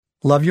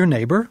Love your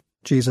neighbor,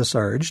 Jesus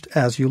urged,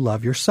 as you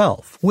love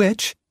yourself,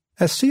 which,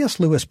 as C.S.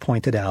 Lewis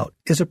pointed out,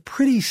 is a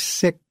pretty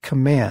sick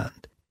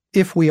command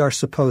if we are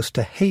supposed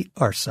to hate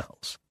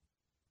ourselves.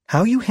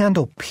 How you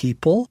handle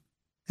people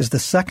is the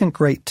second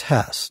great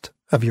test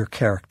of your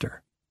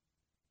character.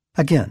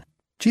 Again,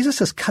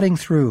 Jesus is cutting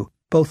through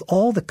both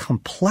all the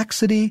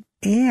complexity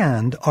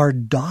and our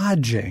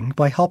dodging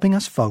by helping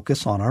us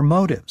focus on our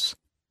motives.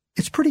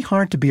 It's pretty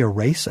hard to be a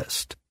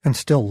racist and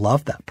still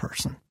love that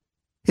person.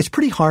 It's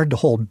pretty hard to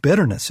hold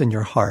bitterness in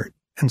your heart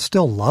and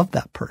still love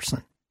that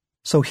person.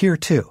 So here,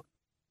 too,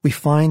 we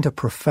find a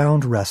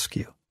profound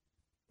rescue.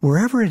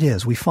 Wherever it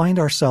is we find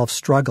ourselves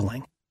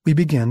struggling, we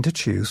begin to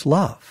choose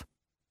love.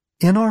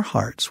 In our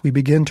hearts, we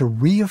begin to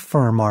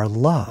reaffirm our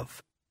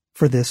love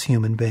for this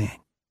human being.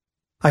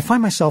 I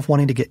find myself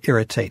wanting to get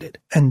irritated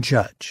and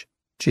judge.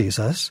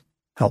 Jesus,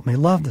 help me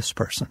love this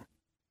person.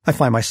 I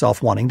find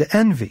myself wanting to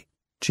envy.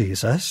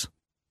 Jesus,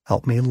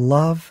 help me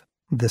love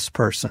this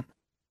person.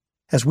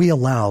 As we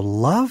allow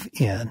love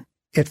in,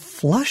 it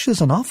flushes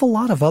an awful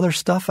lot of other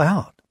stuff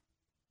out.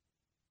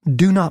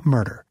 Do not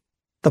murder,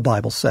 the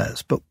Bible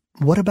says, but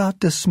what about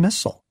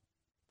dismissal?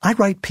 I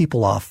write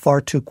people off far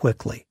too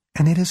quickly,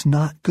 and it is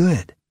not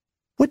good.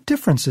 What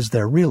difference is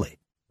there really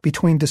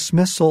between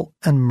dismissal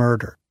and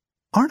murder?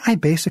 Aren't I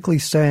basically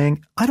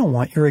saying, I don't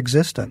want your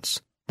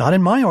existence? Not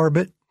in my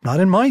orbit, not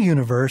in my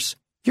universe.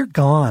 You're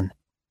gone.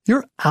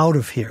 You're out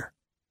of here.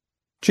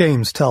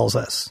 James tells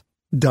us,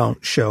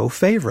 don't show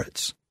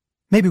favorites.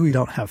 Maybe we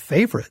don't have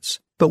favorites,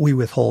 but we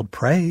withhold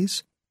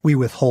praise. We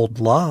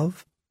withhold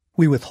love.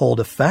 We withhold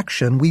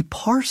affection. We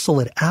parcel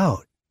it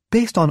out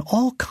based on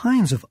all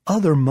kinds of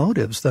other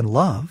motives than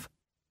love.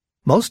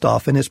 Most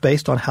often it's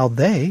based on how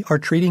they are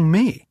treating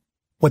me,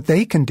 what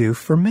they can do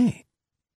for me.